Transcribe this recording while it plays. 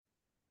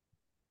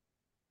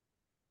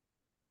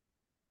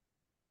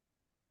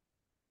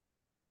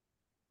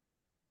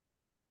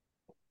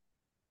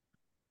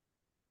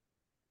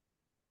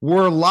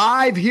We're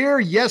live here.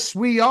 Yes,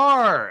 we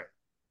are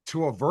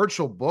to a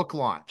virtual book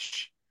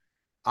launch.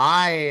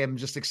 I am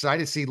just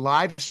excited to see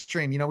live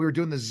stream. We were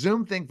doing the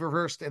Zoom thing for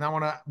first, and I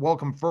want to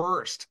welcome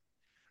first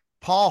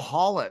Paul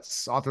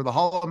Hollis, author of the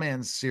Hollow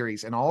Man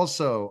series and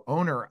also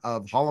owner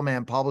of Hollow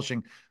Man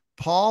Publishing.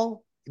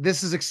 Paul,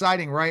 this is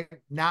exciting, right?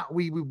 Now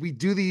we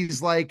do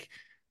these like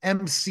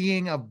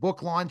emceeing of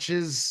book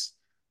launches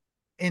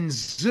in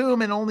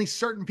Zoom, and only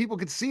certain people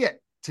could see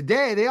it.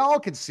 Today, they all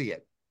could see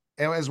it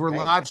as we're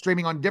Right. live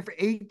streaming on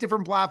eight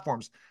different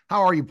platforms.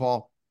 How are you,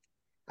 Paul?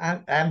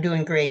 I'm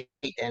doing great.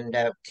 And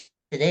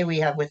today we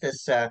have with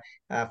us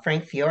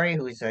Frank Fiore,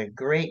 who's a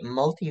great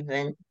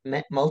multi-genre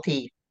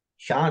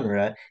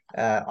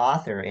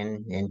author.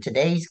 And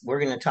today's we're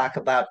going to talk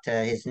about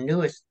his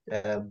newest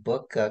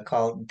book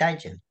called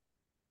Daijin.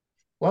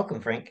 Welcome,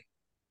 Frank.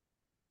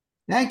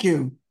 Thank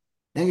you.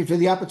 Thank you for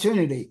the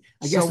opportunity.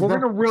 I So guess the we're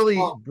going best. to really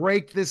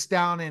break this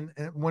down and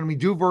when we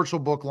do virtual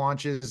book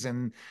launches.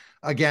 And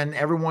again,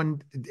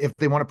 everyone, if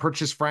they want to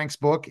purchase Frank's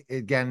book,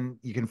 again,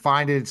 you can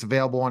find it. It's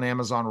available on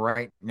Amazon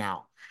right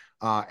now.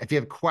 If you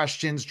have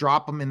questions,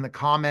 drop them in the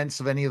comments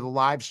of any of the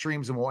live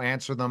streams and we'll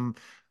answer them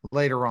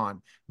later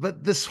on.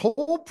 But this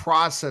whole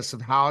process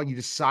of how you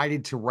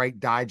decided to write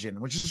Daijin,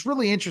 which is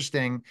really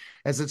interesting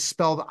as it's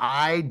spelled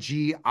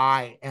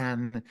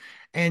Igin,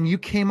 and you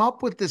came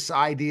up with this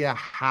idea.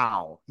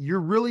 How you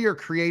really are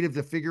creative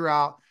to figure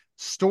out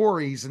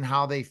stories and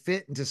how they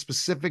fit into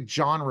specific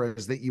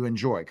genres that you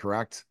enjoy,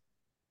 correct?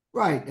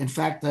 Right. In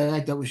fact,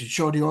 I thought we should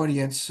show the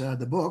audience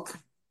the book.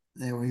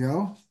 There we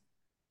go.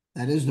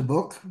 That is the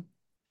book.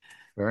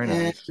 Very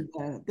And nice.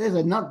 there's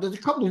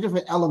a couple of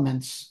different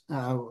elements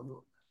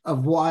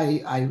of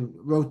why I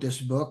wrote this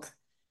book.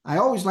 I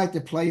always like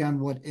to play on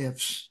what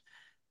ifs.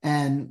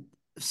 And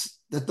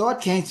the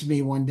thought came to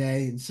me one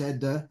day and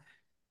said,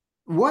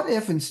 what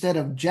if instead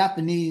of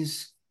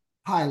Japanese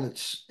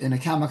pilots in a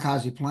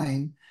kamikaze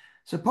plane,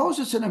 suppose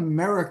it's an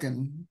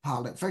American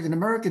pilot, in fact, an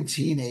American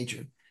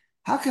teenager.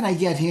 How can I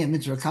get him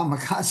into a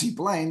kamikaze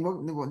plane?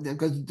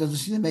 Because it doesn't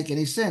seem to make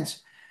any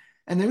sense.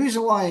 And the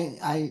reason why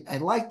I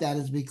like that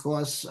is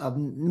because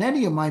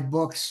many of my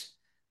books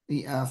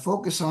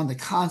focus on the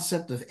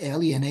concept of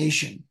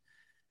alienation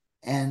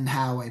and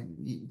how a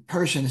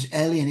person is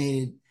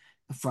alienated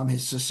from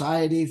his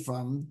society,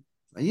 from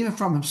even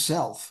from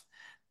himself.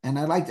 And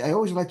I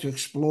always like to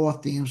explore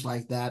themes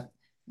like that.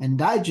 And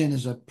Daijin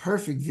is a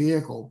perfect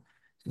vehicle.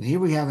 So here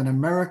we have an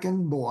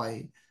American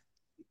boy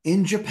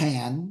in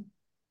Japan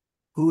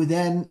who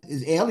then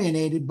is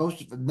alienated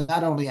both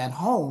not only at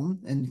home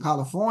in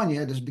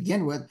California to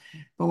begin with,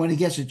 but when he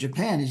gets to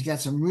Japan, he's got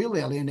some real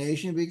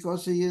alienation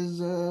because he is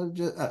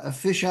a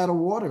fish out of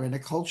water in a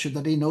culture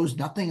that he knows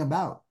nothing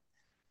about.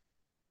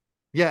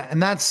 Yeah,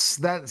 and that's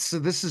that. So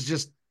this is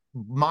just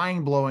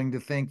mind blowing to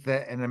think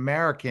that an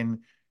American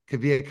could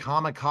be a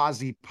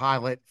kamikaze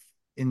pilot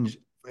in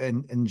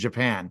in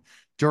Japan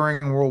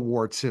during World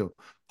War II.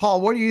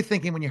 Paul, what are you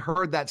thinking when you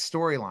heard that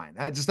storyline?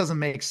 That just doesn't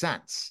make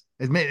sense.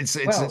 It's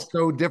Well,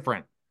 so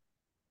different.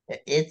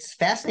 it's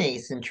fascinating.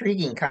 It's an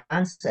intriguing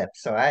concept.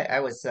 So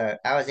I was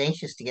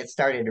anxious to get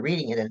started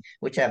reading it, and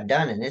which I've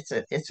done, and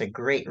it's a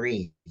great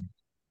read.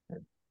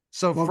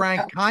 So Well,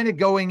 Frank, kind of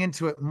going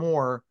into it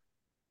more,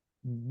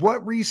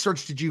 what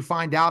research did you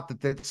find out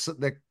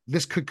that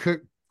this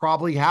could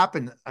probably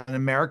happen? An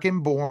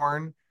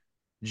American-born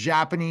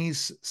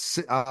Japanese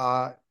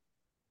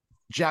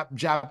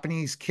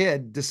Japanese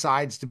kid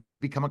decides to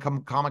become a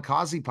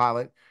kamikaze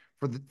pilot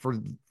for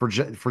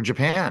for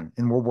Japan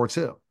in World War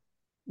II.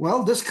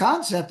 well, this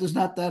concept is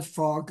not that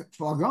far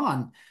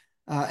gone.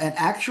 An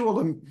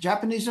actual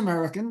Japanese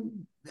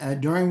American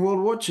during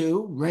World War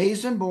II,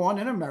 raised and born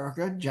in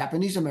America,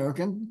 Japanese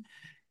American,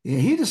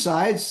 he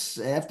decides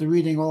after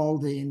reading all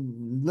the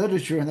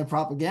literature and the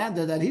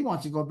propaganda that he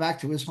wants to go back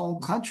to his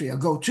home country or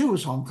go to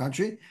his home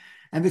country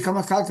and become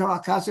a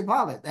kamikaze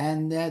pilot.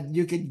 And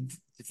you could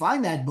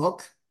find that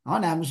book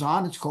on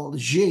Amazon. It's called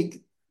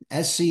Shig,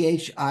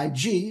 Schig,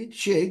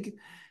 Shig,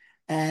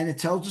 and it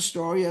tells the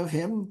story of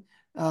him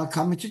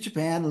coming to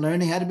Japan,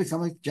 learning how to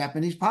become a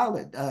Japanese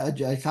pilot, a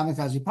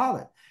kamikaze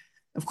pilot.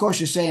 Of course,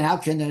 you're saying, how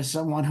can there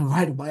someone who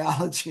write a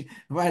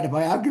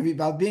biography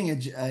about being a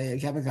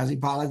kamikaze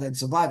pilot and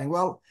surviving?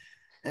 Well,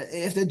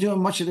 if they're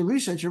doing much of the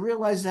research, you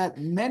realize that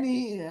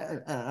many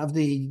of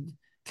the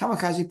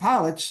kamikaze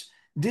pilots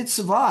did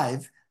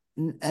survive,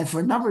 and for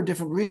a number of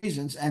different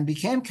reasons, and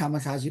became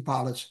kamikaze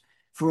pilots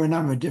for a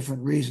number of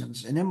different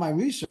reasons. And in my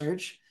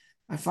research,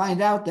 I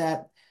find out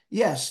that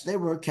yes, there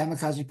were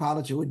kamikaze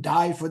pilots who would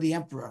die for the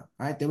emperor,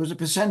 right? There was a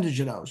percentage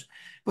of those,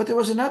 but there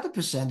was another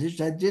percentage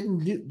that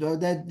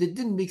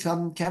didn't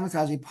become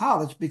kamikaze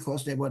pilots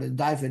because they would have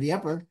died for the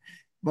emperor.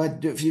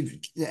 But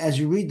as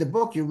you read the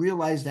book, you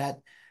realize that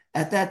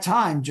at that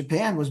time,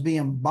 Japan was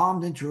being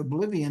bombed into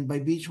oblivion by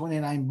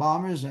B-29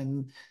 bombers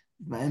and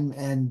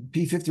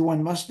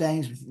P-51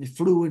 Mustangs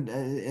flew.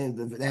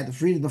 They had the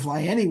freedom to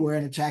fly anywhere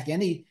and attack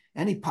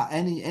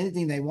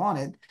anything they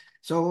wanted.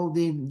 So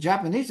the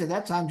Japanese at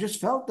that time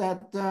just felt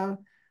that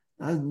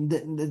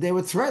they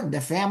were threatened. Their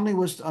family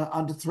was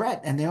under threat,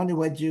 and the only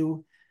way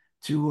to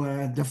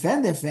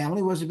defend their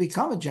family was to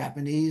become a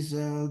Japanese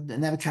and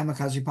have a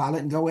kamikaze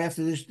pilot and go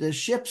after the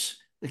ships,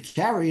 the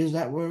carriers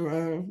that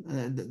were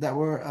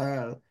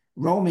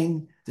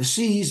roaming the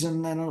seas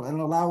and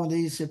allowing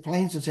these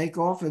planes to take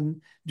off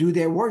and do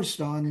their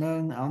worst on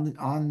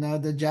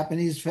the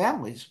Japanese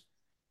families.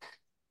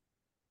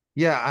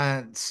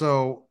 Yeah,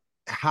 so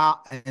how,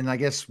 and I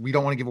guess we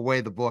don't want to give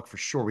away the book for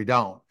sure. We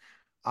don't.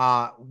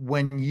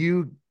 When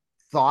you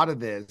thought of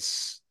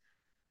this,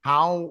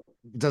 how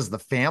does the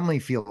family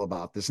feel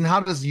about this? And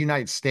how does the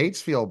United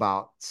States feel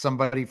about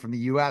somebody from the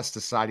US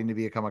deciding to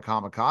become a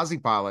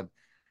kamikaze pilot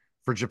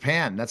for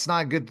Japan? That's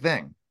not a good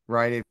thing,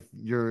 right? If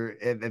you're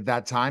at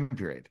that time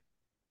period.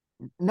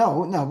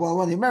 No, no.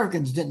 Well, the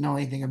Americans didn't know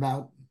anything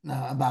about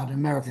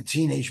American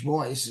teenage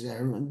boys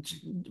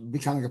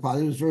becoming a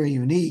pilot. It was very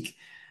unique,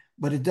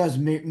 but it does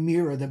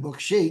mirror the book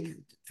Shig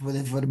for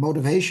the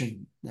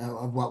motivation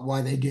of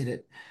why they did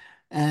it.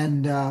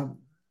 And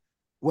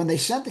when they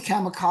sent the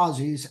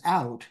kamikazes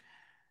out,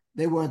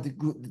 they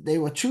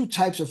were two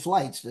types of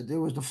flights. There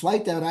was the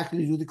flight that would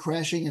actually do the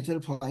crashing into the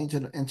plane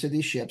into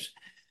these ships,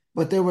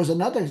 but there was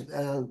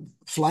another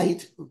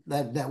flight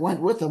that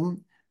went with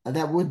them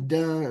that would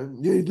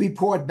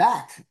report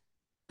back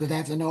because they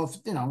have to know if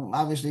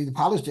obviously the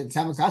pilots did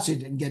kamikaze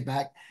didn't get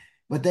back,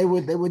 but they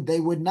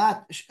would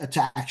not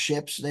attack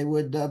ships. They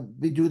would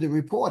do the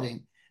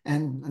reporting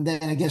and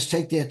then I guess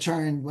take their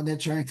turn when their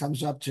turn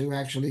comes up to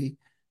actually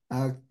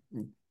uh,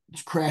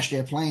 crash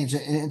their planes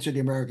into the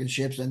American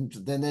ships. And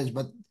then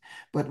but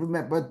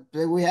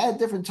we had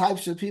different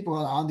types of people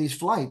on these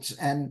flights,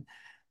 and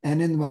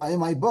in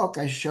my book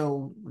I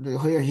show the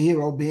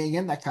hero being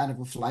in that kind of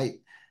a flight,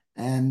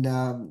 and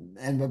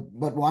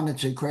but wanted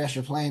to crash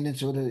a plane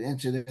into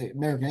the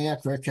American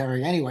aircraft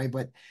carrier anyway,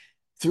 but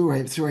through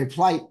a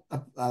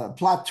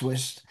plot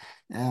twist,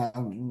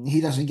 he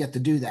doesn't get to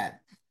do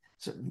that.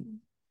 So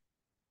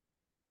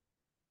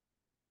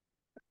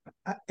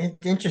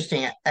It's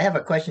interesting. I have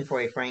a question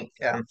for you, Frank.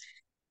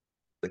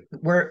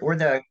 Were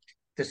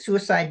the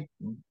suicide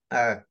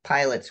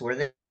pilots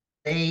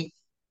they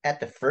at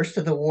the first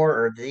of the war,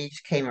 or these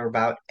came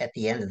about at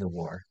the end of the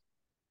war?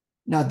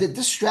 now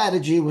this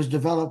strategy was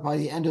developed by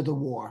the end of the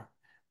war.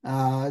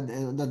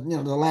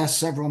 The last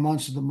several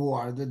months of the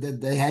war,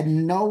 they had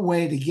no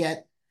way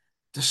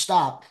to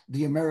stop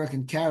the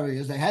American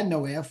carriers. They had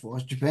no air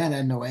force. Japan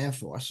had no air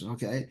force.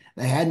 Okay,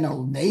 they had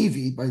no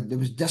navy, but it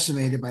was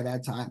decimated by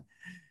that time.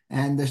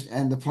 And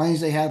the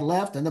planes they had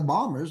left and the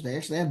bombers, they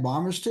actually had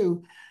bombers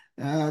too.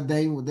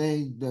 They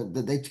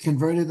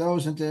converted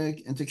those into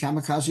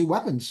kamikaze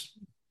weapons.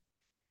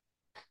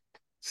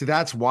 See,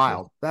 that's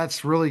wild.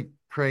 That's really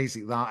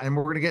crazy. And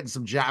we're going to get into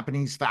some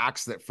Japanese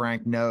facts that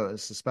Frank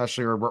knows,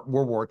 especially World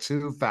War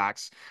II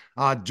facts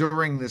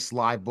during this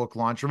live book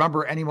launch.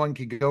 Remember, anyone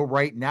can go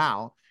right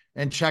now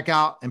and check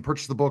out and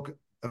purchase the book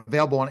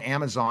available on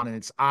Amazon, and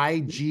it's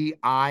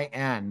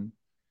Ijin,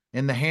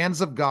 In the Hands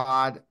of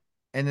God.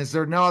 And is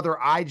there no other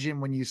Ijin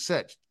when you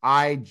search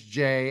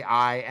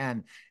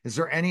Ijin? Is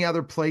there any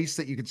other place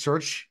that you could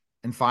search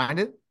and find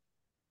it?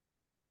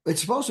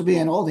 It's supposed to be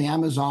in all the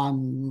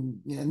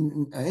Amazon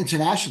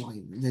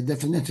internationally, the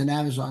different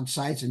Amazon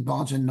sites and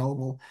Barnes and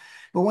Noble.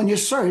 But when you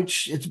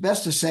search, it's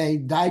best to say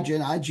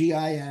Daijin,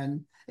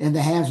 Igin, in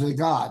the hands of the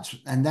gods,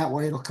 and that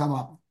way it'll come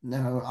up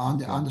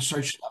on the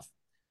search stuff.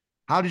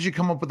 How did you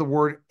come up with the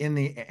word "in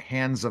the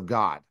hands of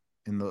God"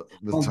 in the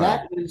Well,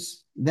 title?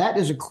 that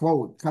is a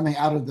quote coming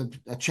out of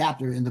a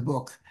chapter in the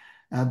book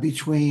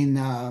between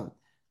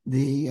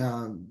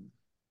the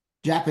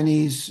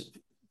Japanese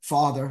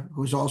father,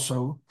 who's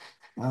also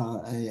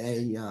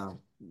a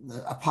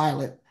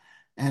pilot,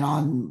 and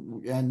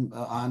on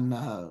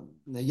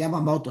the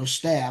Yamamoto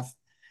staff,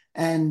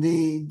 and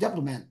the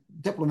diplomat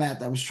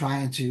that was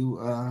trying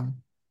to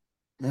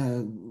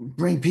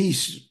bring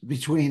peace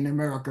between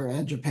America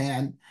and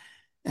Japan.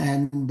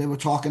 And they were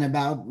talking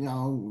about,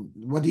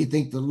 what do you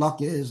think the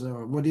luck is,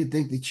 or what do you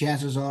think the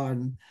chances are?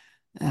 And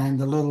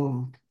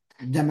the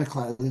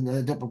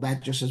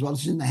diplomat just says, well,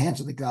 it's in the hands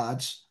of the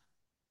gods.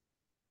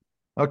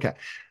 Okay.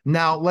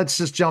 Now let's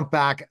just jump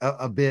back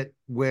a bit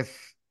with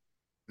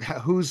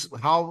how's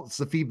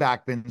the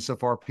feedback been so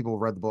far? People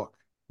have read the book.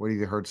 What have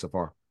you heard so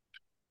far?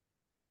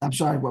 I'm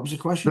sorry, what was the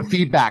The question?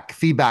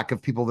 feedback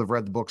of people that have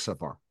read the book so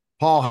far.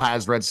 Paul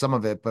has read some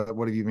of it, but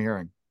what have you been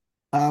hearing?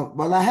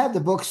 Well, I have the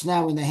books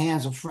now in the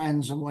hands of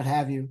friends and what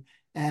have you,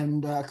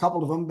 and a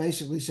couple of them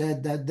basically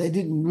said that they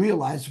didn't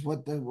realize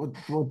what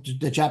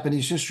the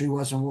Japanese history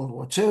was in World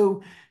War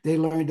II. They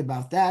learned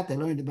about that. They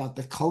learned about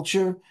the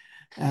culture,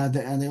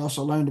 and they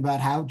also learned about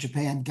how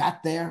Japan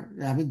got there.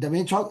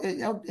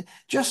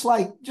 Just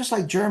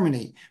like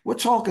Germany, we're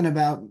talking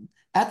about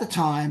at the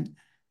time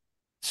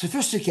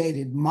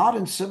sophisticated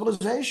modern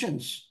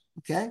civilizations.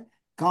 Okay,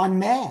 gone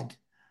mad.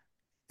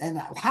 And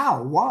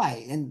how,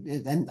 why,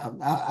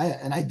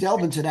 and I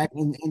delve into that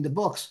in the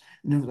books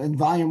in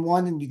volume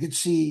one, and you could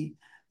see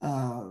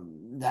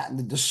that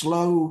the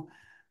slow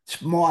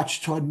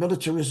march toward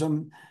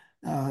militarism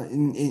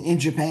in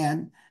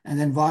Japan, and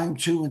then volume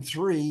two and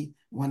three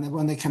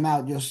when they come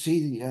out, you'll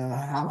see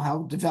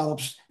how it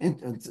develops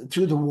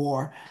through the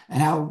war,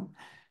 and how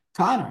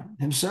Connor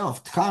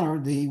himself, Connor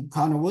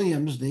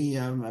Williams, the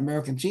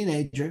American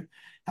teenager,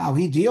 how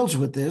he deals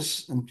with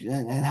this,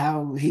 and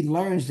how he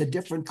learns the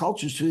different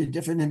cultures through the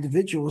different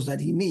individuals that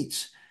he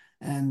meets,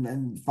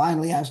 and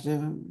finally has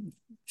to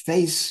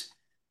face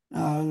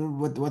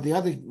what the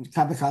other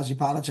kamikaze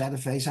pilots had to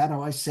face. How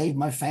do I save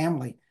my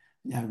family?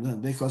 Yeah,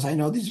 because I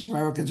know these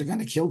Americans are going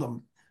to kill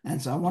them,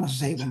 and so I want to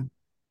save them.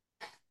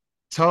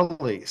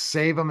 Totally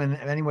save them in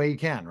any way you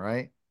can,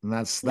 right? And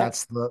Yep.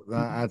 that's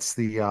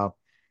the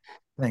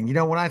thing. You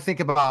know, when I think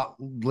about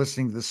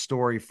listening to this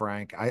story,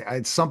 Frank,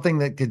 it's something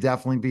that could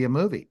definitely be a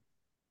movie,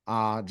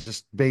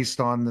 just based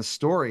on the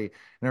story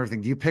and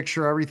everything. Do you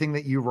picture everything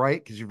that you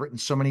write because you've written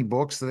so many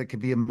books that it could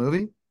be a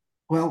movie?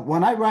 Well,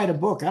 when I write a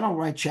book, I don't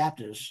write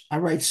chapters. I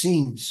write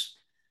scenes.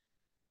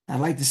 I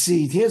like to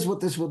see, here's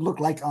what this would look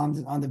like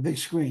on the big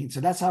screen.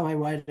 So that's how I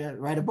write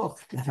a book.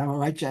 That's how I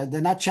write.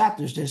 They're not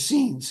chapters; they're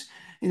scenes.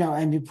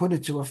 And you put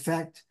it to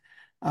effect.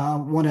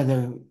 One of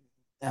the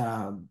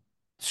uh,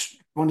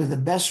 one of the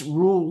best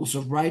rules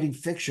of writing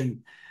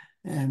fiction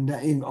and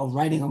of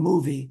writing a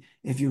movie,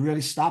 if you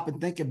really stop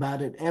and think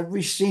about it,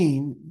 every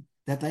scene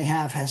that they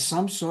have has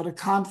some sort of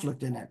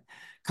conflict in it.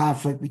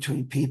 Conflict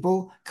between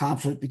people,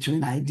 conflict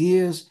between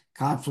ideas,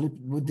 conflict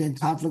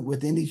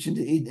within each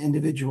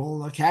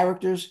individual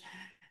characters,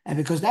 and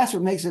because that's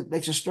what makes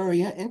a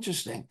story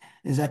interesting,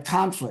 is that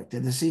conflict,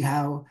 and to see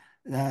how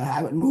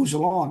it moves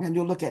along. And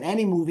you'll look at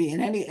any movie,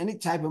 and any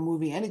type of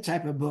movie, any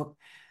type of book,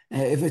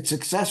 if it's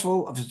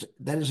successful,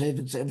 that is,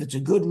 if it's a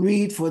good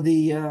read for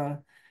the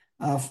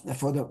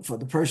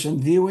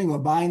person viewing or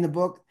buying the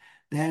book,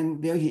 then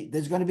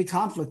there's going to be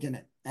conflict in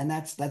it, and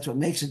that's what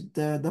makes it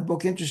the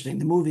book interesting,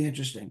 the movie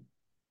interesting.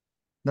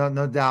 No,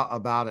 no doubt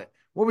about it.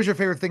 What was your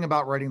favorite thing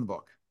about writing the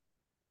book?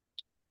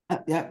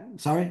 Yeah,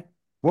 sorry.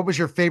 What was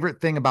your favorite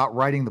thing about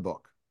writing the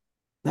book?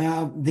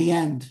 The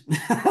end.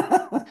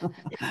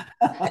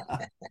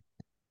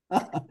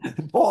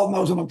 Paul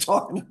knows what I'm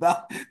talking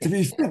about. To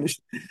be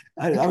finished.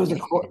 That was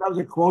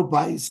a quote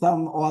by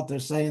some author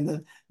saying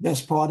the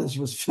best part is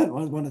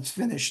when it's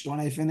finished,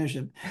 when I finish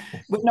it.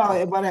 But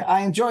no, but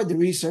I enjoyed the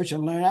research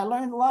and learn. I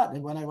learned a lot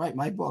when I write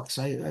my books.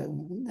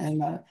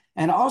 And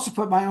I also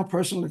put my own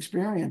personal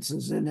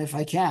experiences in if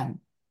I can.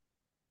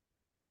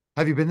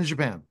 Have you been to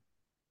Japan?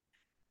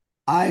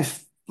 I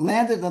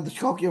landed at the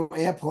Tokyo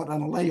airport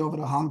on a layover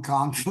to Hong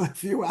Kong for a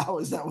few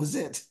hours. That was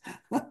it.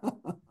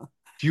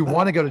 Do you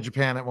want to go to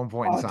Japan at one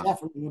point in Oh, time?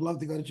 definitely would love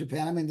to go to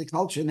Japan. I mean, the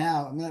culture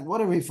now, I mean,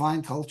 what a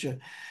refined culture.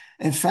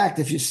 In fact,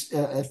 if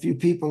you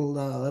people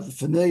are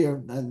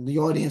familiar, the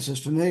audience is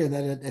familiar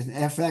that an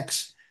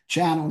FX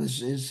channel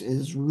is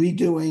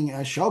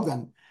redoing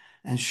Shogun,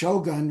 and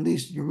Shogun, at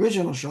least the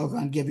original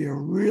Shogun, give you a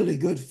really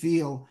good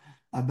feel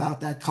about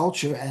that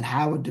culture and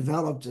how it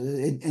developed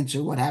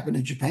into what happened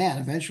in Japan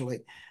eventually.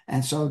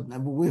 And so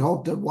we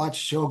hope to watch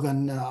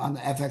Shogun on the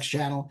FX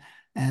channel,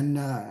 and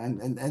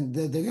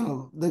they're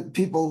gonna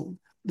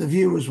the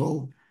viewers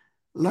will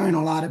learn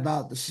a lot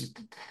about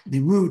the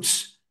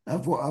roots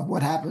of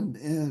what happened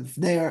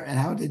there and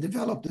how they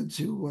developed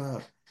into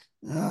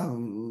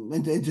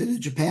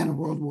Japan in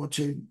World War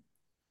II.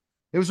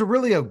 It was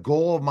really a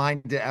goal of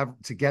mine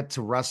to get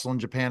to wrestle in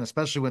Japan,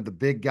 especially with the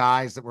big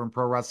guys that were in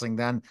pro wrestling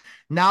then.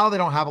 Now they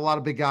don't have a lot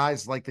of big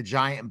guys like the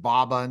Giant and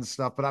Baba and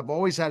stuff, but I've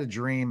always had a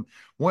dream,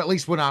 well, at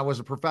least when I was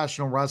a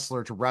professional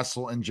wrestler, to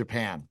wrestle in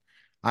Japan.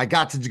 I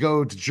got to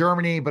go to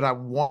Germany, but I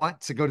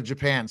want to go to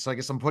Japan. So I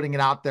guess I'm putting it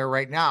out there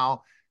right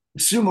now.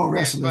 Sumo If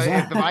wrestlers, I,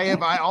 huh? if I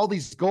have all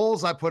these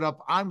goals I put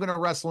up, I'm going to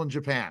wrestle in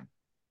Japan.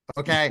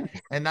 Okay.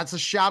 And that's a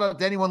shout out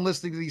to anyone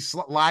listening to these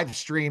live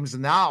streams.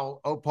 And now,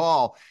 oh,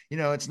 Paul,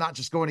 it's not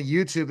just going to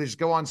YouTube. They just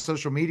go on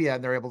social media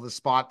and they're able to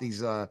spot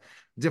these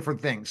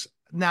different things.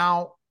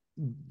 Now,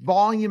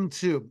 volume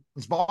two,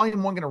 is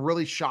volume one going to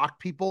really shock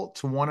people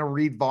to want to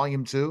read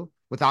volume two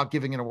without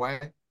giving it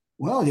away?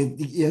 Well,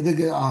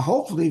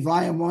 hopefully,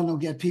 Volume One will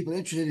get people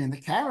interested in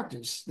the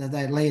characters that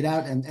I laid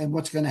out and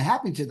what's going to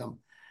happen to them.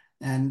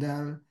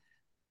 And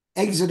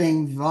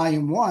exiting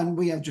Volume One,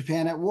 we have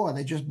Japan at war.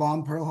 They just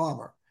bombed Pearl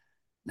Harbor.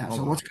 Now, Oh,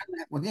 so wow.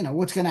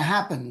 what's going to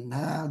happen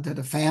to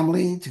the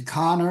family, to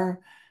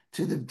Connor,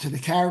 to the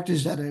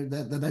characters that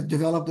are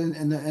developed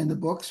in the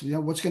books?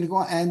 What's going to go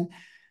on, and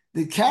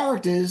the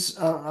characters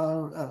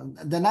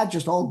they're not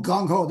just all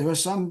gung ho. There are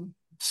some,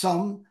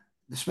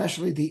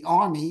 especially the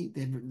army,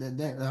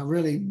 they are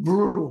really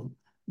brutal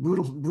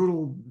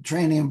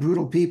training and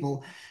brutal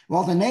people.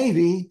 While the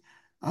Navy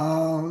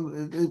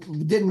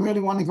didn't really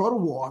want to go to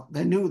war.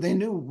 They knew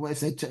if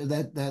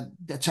that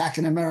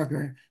attacking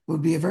America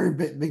would be a very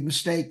big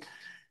mistake.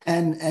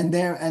 And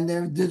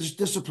their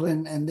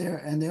discipline and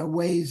their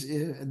ways,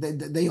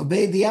 they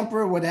obeyed the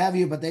emperor, what have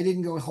you, but they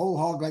didn't go whole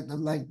hog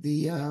like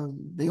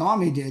the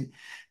army did.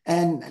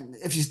 And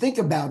if you think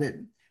about it,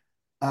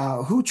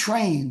 who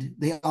trained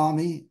the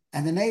army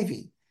and the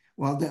navy?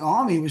 Well, the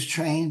army was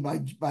trained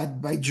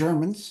by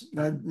Germans,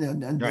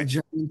 Right.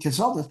 German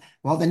consultants,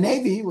 while the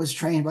navy was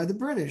trained by the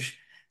British.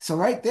 So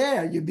right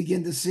there, you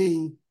begin to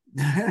see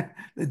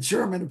the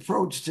German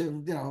approach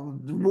to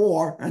the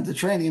war and the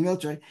training of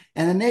military,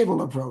 and a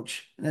naval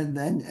approach,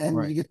 and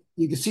Right.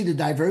 you can see the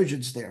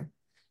divergence there.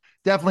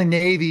 Definitely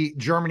Navy.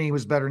 Germany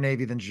was better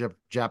Navy than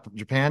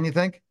Japan, you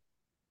think?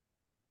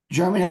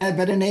 Germany had a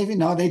better navy?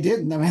 No, they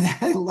didn't. I mean,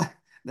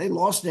 they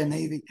lost their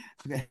navy.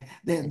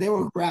 They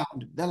were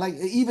ground. They're like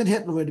even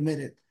Hitler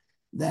admitted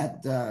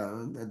that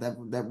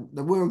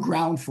we're a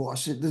ground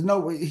force. There's no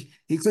way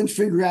he couldn't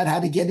figure out how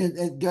to get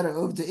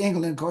over to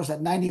England. Of course,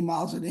 that 90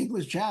 miles of the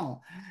English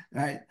Channel,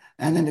 right?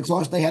 And then of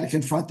course they had to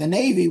confront the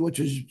Navy, which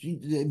was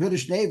the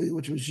British Navy,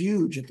 which was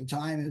huge at the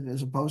time,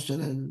 as opposed to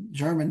the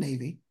German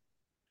Navy.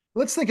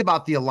 Let's think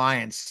about the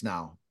alliance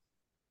now.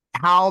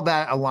 How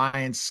that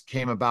alliance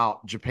came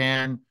about.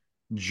 Japan,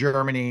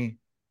 Germany,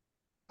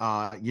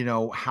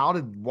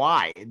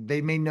 why?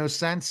 They made no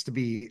sense to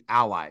be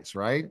allies,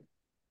 right?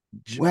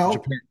 Well,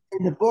 Japan.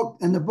 in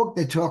the book,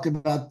 they talk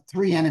about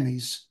three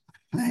enemies,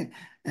 right?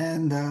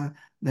 And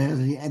there's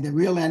the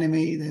real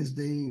enemy, there's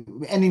the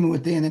enemy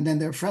within, and then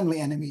there are friendly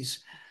enemies.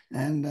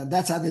 And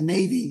that's how the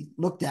Navy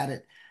looked at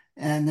it.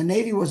 And the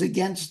Navy was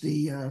against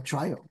the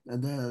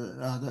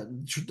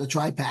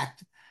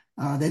tri-pact.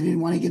 They didn't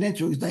want to get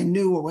into it because they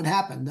knew what would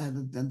happen.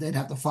 That they'd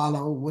have to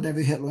follow whatever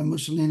Hitler and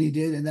Mussolini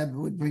did, and that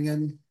would bring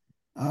in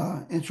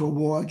into a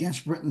war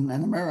against Britain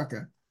and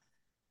America.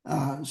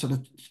 So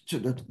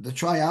the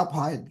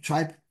tripartite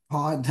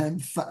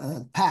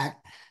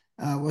pact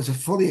was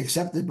fully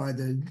accepted by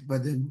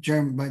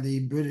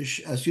the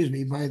British, excuse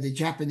me, by the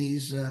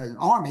Japanese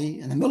army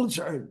and the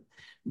military,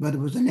 but it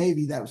was the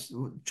Navy that was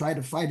tried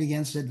to fight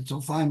against it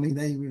until finally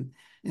they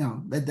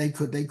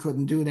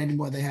couldn't do it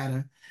anymore. They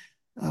had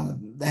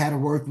to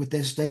work with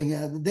this thing.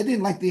 They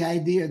didn't like the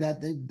idea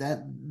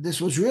that this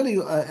was really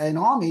an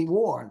army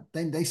war.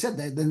 They said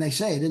that. Then they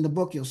say it in the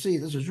book. You'll see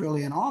this was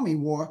really an army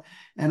war,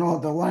 and all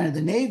the wanted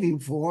the Navy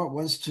for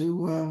was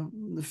to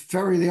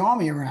ferry the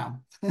army around.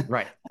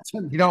 Right.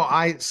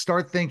 I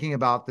start thinking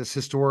about this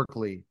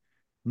historically.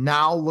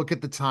 Now look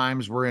at the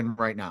times we're in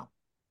right now.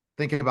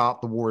 Think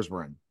about the wars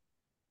we're in.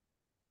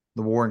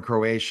 The war in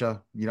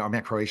Croatia. I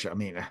mean Croatia. I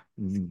mean,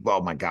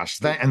 oh my gosh.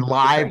 And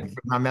live,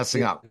 I'm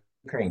messing up.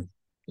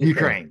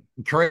 Ukraine,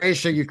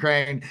 Croatia,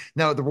 Ukraine.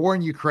 No, the war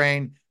in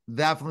Ukraine,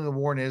 definitely the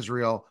war in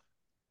Israel.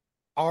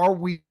 Are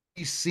we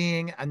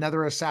seeing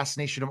another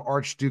assassination of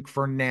Archduke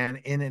Ferdinand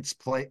in its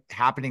place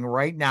happening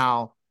right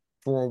now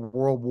for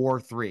World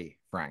War III,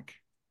 Frank?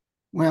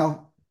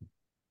 Well,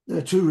 there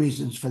are two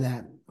reasons for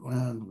that.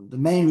 The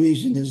main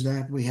reason is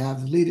that we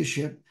have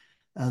leadership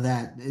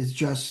that is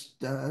just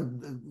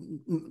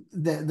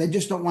they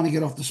just don't want to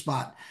get off the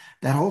spot.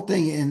 That whole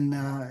thing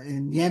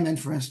in Yemen,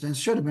 for instance,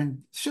 should have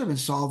been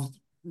solved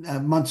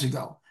months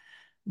ago.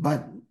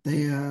 But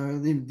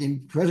the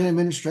present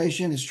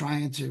administration is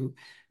trying to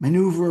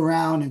maneuver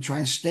around and try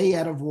and stay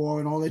out of war,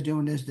 and all they're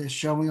doing is they're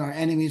showing our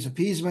enemies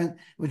appeasement,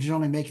 which is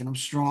only making them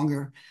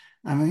stronger.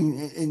 I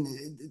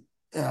mean,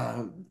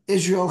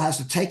 Israel has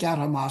to take out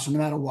Hamas no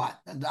matter what.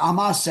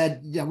 Hamas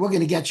said, "Yeah, we're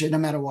going to get you no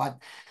matter what."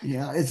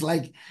 It's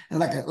like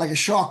a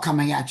shark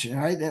coming at you,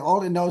 right?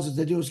 All it knows is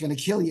to do is going to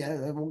kill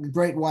you.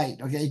 Great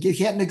white. Okay, you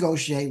can't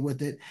negotiate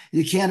with it.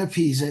 You can't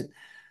appease it.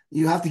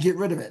 You have to get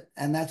rid of it,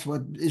 and that's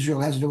what Israel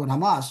has to do with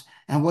Hamas.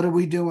 And what do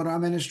we do with our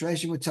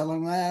administration? We tell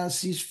them,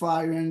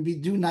 ceasefire and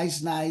do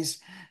nice.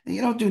 And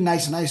you don't do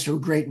nice to a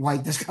great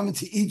white that's coming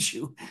to eat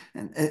you.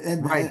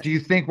 Right. Do you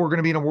think we're going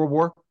to be in a world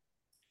war?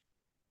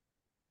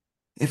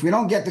 If we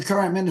don't get the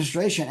current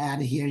administration out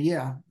of here,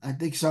 yeah, I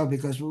think so,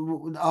 because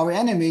our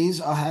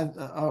enemies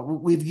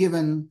we've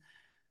given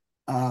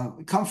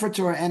comfort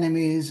to our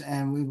enemies,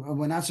 and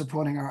we're not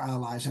supporting our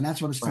allies, and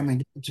that's what it's coming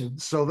down to.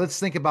 So let's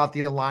think about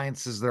the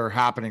alliances that are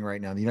happening right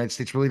now. The United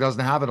States really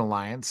doesn't have an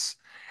alliance,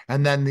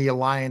 and then the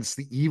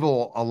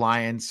evil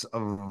alliance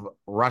of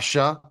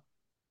Russia,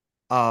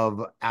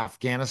 of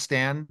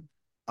Afghanistan,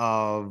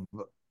 of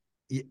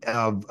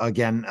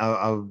again,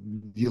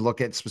 you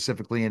look at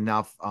specifically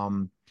enough,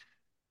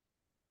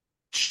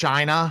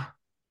 China.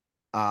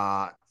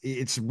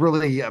 It's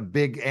really a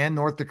big, and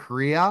North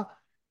Korea.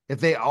 If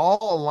they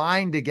all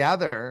align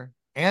together,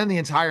 and the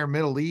entire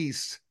Middle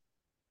East,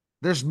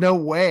 there's no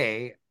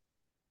way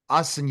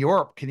us in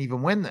Europe can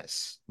even win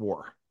this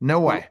war.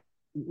 No way.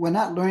 We're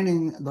not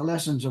learning the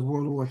lessons of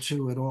World War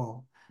II at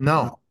all.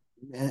 No.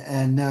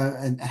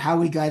 And how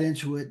we got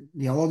into it,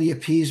 all the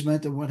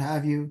appeasement and what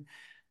have you.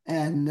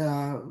 And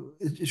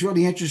it's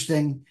really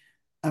interesting.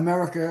 The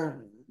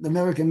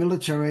American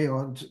military,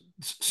 or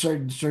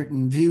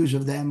certain views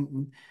of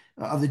them,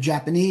 of the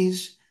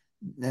Japanese,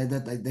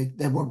 that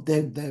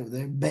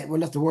they were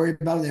left to worry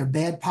about. They're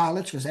bad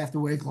pilots because they have to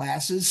wear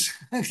glasses.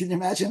 Can you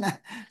imagine that?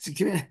 So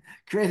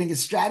creating a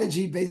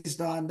strategy based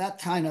on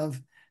that kind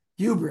of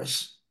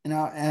hubris,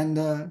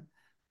 and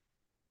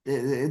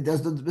it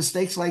does the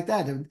mistakes like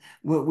that. And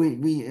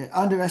we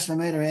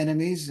underestimate our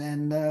enemies,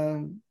 and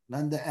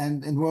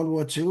in World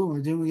War II,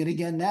 we're doing it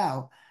again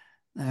now.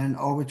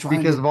 We're trying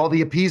because of all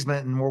the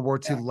appeasement in World War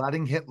II,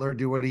 letting Hitler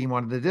do what he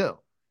wanted to do.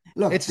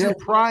 Look, it's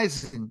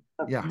surprising.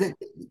 Yeah.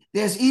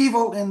 There's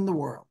evil in the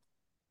world.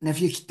 And if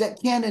you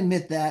can't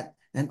admit that,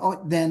 and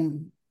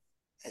then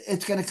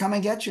it's going to come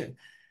and get you.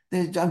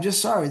 I'm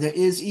just sorry. There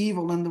is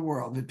evil in the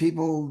world. The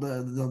people,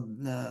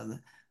 the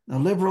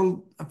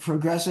liberal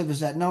progressive is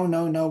that no,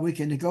 no, no. We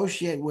can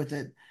negotiate with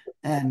it.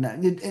 And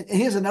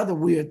here's another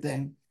weird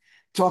thing,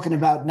 talking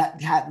about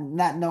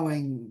not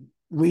knowing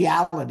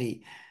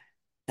reality.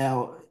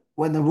 Now,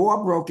 when the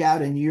war broke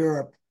out in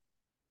Europe,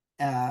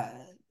 uh,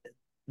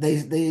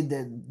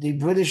 the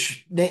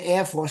British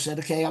Air Force said,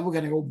 okay, we're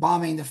going to go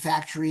bombing the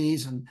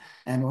factories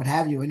and what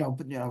have you.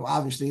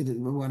 Obviously we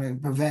want to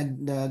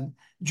prevent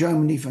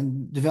Germany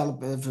from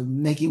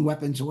making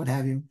weapons or what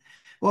have you.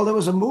 Well, there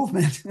was a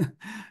movement a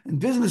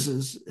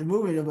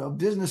movement of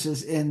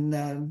businesses in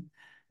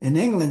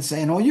England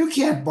saying, "Oh, you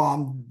can't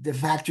bomb the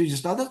factories and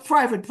stuff. That's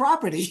private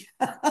property."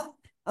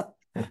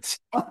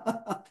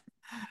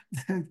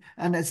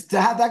 And it's to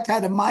have that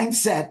kind of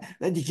mindset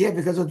that you can't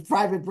because it's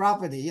private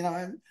property,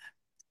 and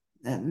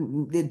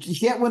you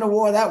can't win a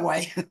war that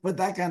way with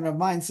that kind of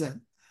mindset.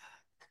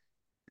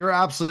 You're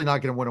absolutely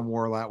not going to win a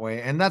war that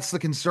way. And that's the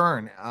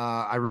concern.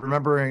 I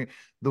remember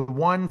the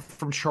one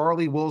from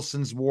Charlie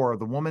Wilson's War,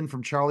 the woman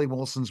from Charlie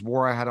Wilson's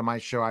War I had on my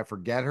show. I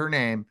forget her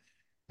name.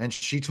 And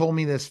she told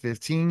me this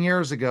 15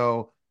 years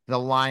ago, the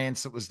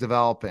alliance that was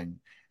developing.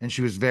 And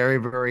she was very,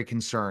 very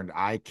concerned.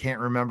 I can't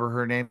remember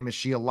her name. Is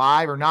she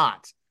alive or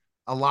not?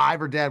 Alive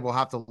or dead? We'll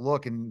have to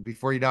look. And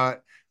before you know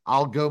it,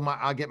 I'll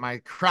get my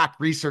crack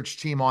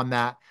research team on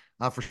that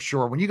for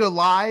sure. When you go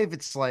live,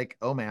 it's like,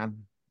 oh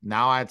man,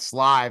 now it's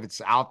live.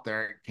 It's out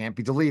there. It can't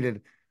be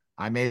deleted.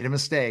 I made a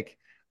mistake.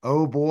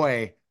 Oh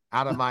boy,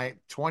 out of my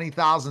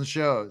 20,000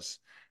 shows.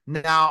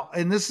 Now,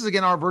 and this is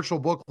again our virtual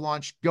book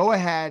launch. Go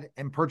ahead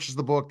and purchase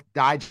the book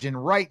Ijin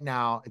right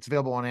now. It's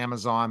available on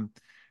Amazon.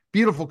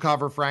 Beautiful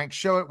cover, Frank.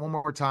 Show it one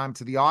more time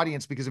to the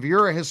audience because if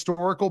you're a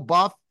historical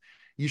buff,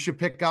 you should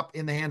pick up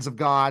In the Hands of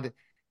God,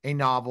 a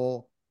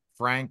novel,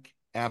 Frank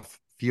F.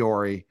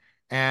 Fiore.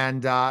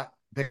 And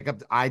pick up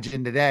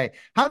Ijin today.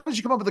 How did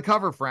you come up with the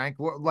cover, Frank?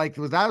 Like,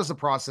 that was the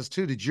process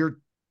too. Did your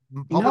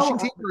publishing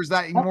team, or is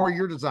that more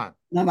your design?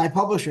 No, my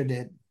publisher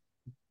did.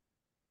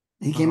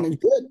 He came in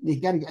good.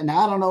 And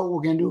I don't know what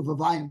we're going to do for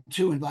volume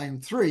 2 and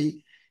volume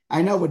 3.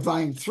 I know what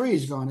volume 3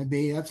 is going to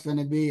be. That's going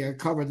to be a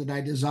cover that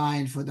I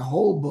designed for the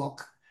whole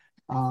book.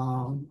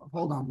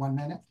 Hold on 1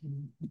 minute.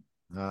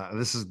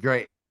 This is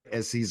great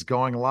as he's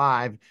going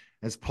live,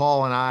 as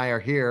Paul and I are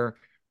here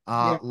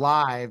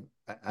live.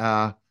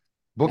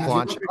 Book now,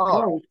 launch.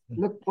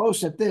 Look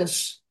close at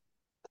this.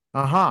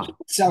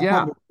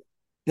 Yeah.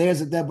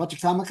 There's a bunch of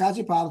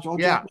kamikaze pilots.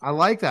 Yeah, I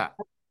like that.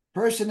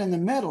 Person in the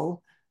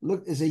middle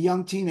is a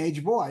young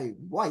teenage boy,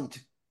 white.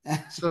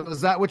 So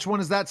which one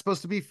is that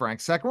supposed to be,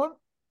 Frank? Second one?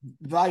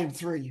 Volume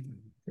 3.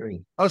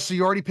 Oh, so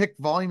you already picked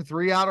volume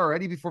 3 out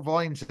already before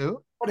volume 2?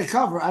 For the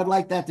cover, I'd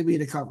like that to be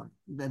the cover.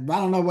 I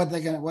don't know what they're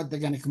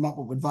gonna come up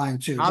with volume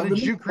 2. How did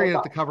you create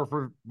the cover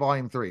for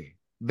volume 3?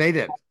 They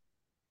did.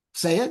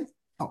 Say it.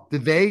 Oh.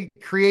 Did they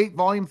create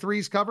volume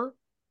 3's cover?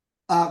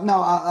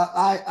 No,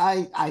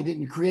 I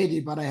didn't create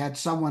it, but I had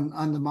someone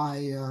under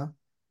my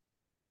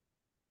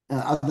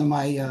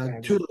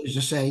tutelage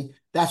to say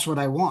that's what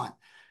I want.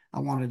 I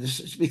wanted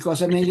this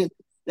because I mean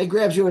it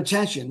grabs your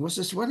attention. What's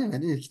this? What is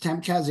it? It's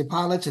kamikaze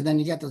pilots, and then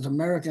you got this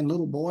American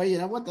little boy.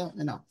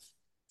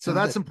 So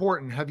that's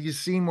important. Have you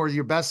seen where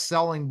your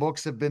best-selling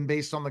books have been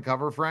based on the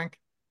cover, Frank?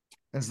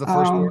 As the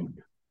first one.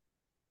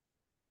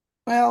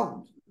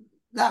 Well,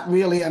 not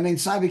really. I mean,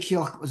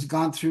 Cyberkill has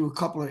gone through a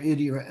couple of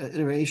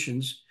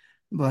iterations,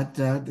 but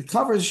the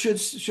covers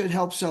should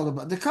help sell the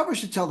book. The cover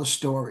should tell the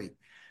story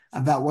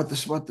about what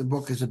the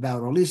book is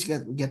about, or at least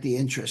get the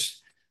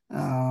interest.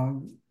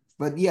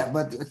 But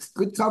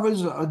good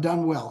covers are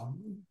done well,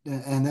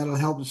 and that'll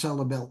help to sell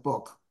the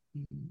book.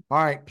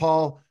 All right,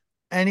 Paul.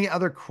 Any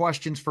other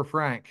questions for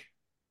Frank?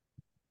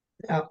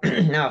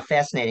 No,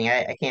 fascinating.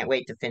 I can't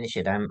wait to finish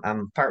it.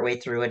 I'm partway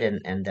through it,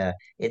 and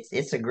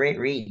it's a great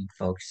read,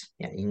 folks.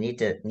 Yeah, you need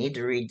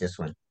to read this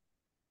one.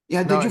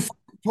 Yeah,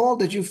 Paul?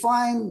 Did you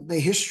find the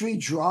history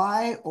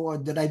dry, or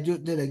did I do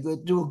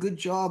a good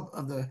job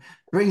of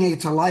bringing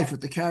it to life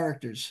with the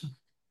characters?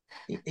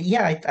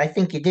 Yeah, I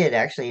think you did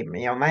actually.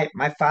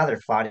 My father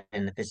fought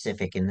in the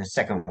Pacific in the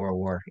Second World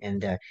War,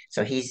 and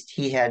so he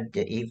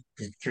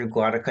through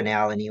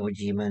Guadalcanal and Iwo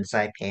Jima and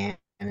Saipan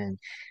and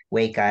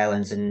Wake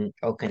Islands and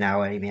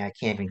Okinawa. I mean, I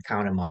can't even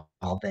count them all,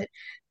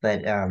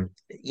 but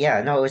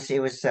yeah, no,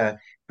 it was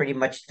pretty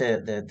much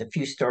the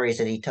few stories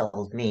that he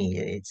told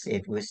me.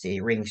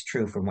 It rings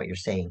true from what you're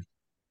saying.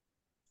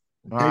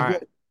 All right.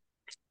 Good.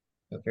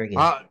 Very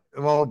good.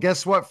 Well,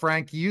 guess what,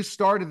 Frank? You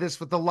started this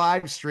with the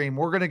live stream.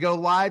 We're going to go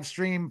live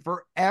stream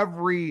for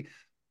every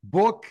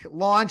book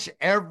launch,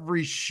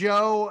 every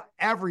show,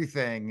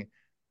 everything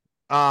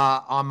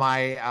on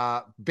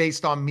my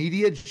based on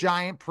Media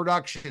Giant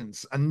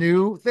Productions, a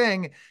new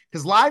thing,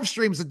 because live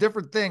stream's a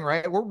different thing,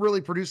 right? We're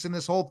really producing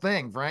this whole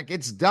thing, Frank.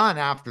 It's done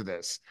after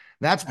this.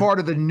 That's part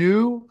of the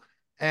new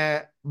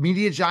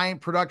Media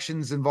Giant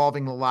Productions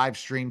involving the live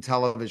stream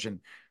television.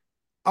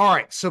 All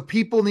right, so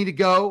people need to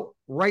go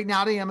right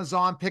now to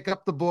Amazon, pick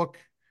up the book.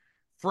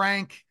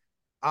 Frank,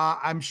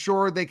 I'm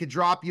sure they could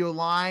drop you a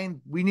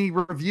line. We need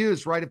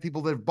reviews, right? Of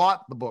people that have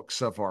bought the book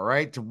so far,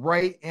 right? To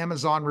write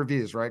Amazon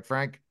reviews, right,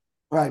 Frank?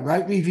 Right,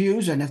 write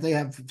reviews, and if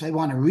they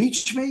want to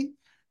reach me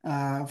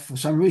for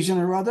some reason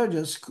or other,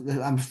 just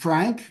I'm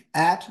Frank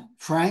at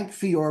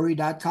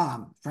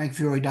frankfiore.com.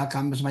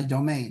 Frankfiore.com is my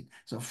domain.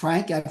 So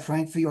Frank at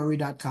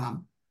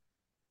frankfiore.com.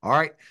 All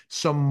right.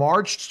 So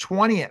March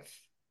 20th,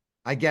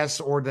 I guess,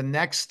 or the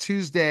next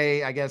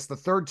Tuesday, I guess the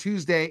third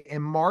Tuesday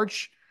in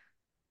March,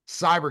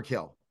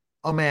 Cyberkill.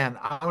 Oh man,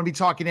 I'm going to be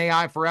talking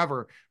AI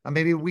forever.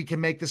 Maybe we can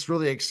make this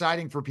really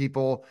exciting for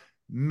people.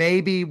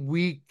 Maybe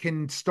we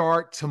can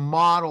start to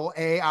model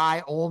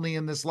AI only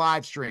in this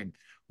live stream.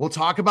 We'll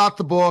talk about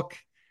the book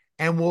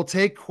and we'll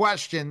take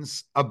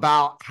questions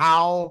about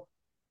how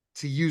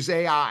to use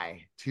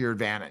AI to your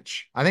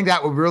advantage. I think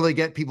that would really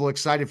get people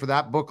excited for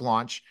that book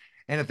launch.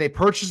 And if they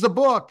purchase the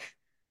book,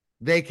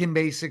 they can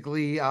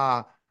basically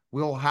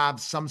we'll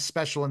have some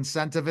special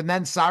incentive. And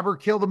then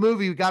Cyberkill the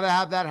movie, we got to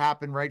have that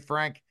happen, right,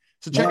 Frank?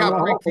 So check Well, out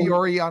we're Frank hoping.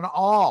 Fiore on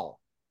all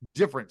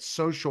different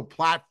social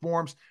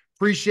platforms.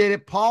 Appreciate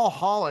it. Paul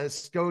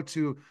Hollis, go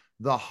to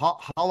the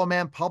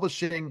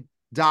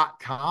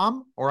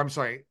hollowmanpublishing.com, or I'm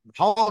sorry,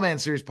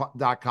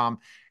 hollowmanseries.com,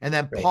 and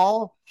then Right.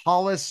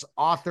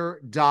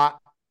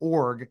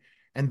 paulhollisauthor.org,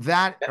 and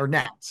that, or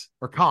net,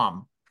 or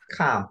com,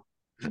 Com.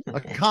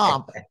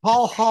 com,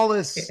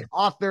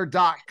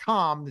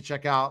 paulhollisauthor.com to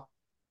check out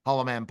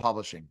Hollow Man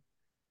Publishing.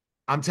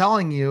 I'm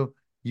telling you,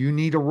 you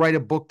need to write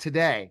a book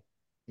today,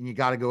 and you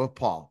got to go with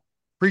Paul.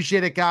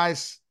 Appreciate it,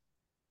 guys.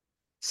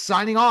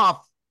 Signing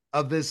off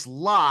of this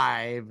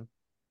live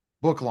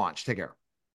book launch. Take care.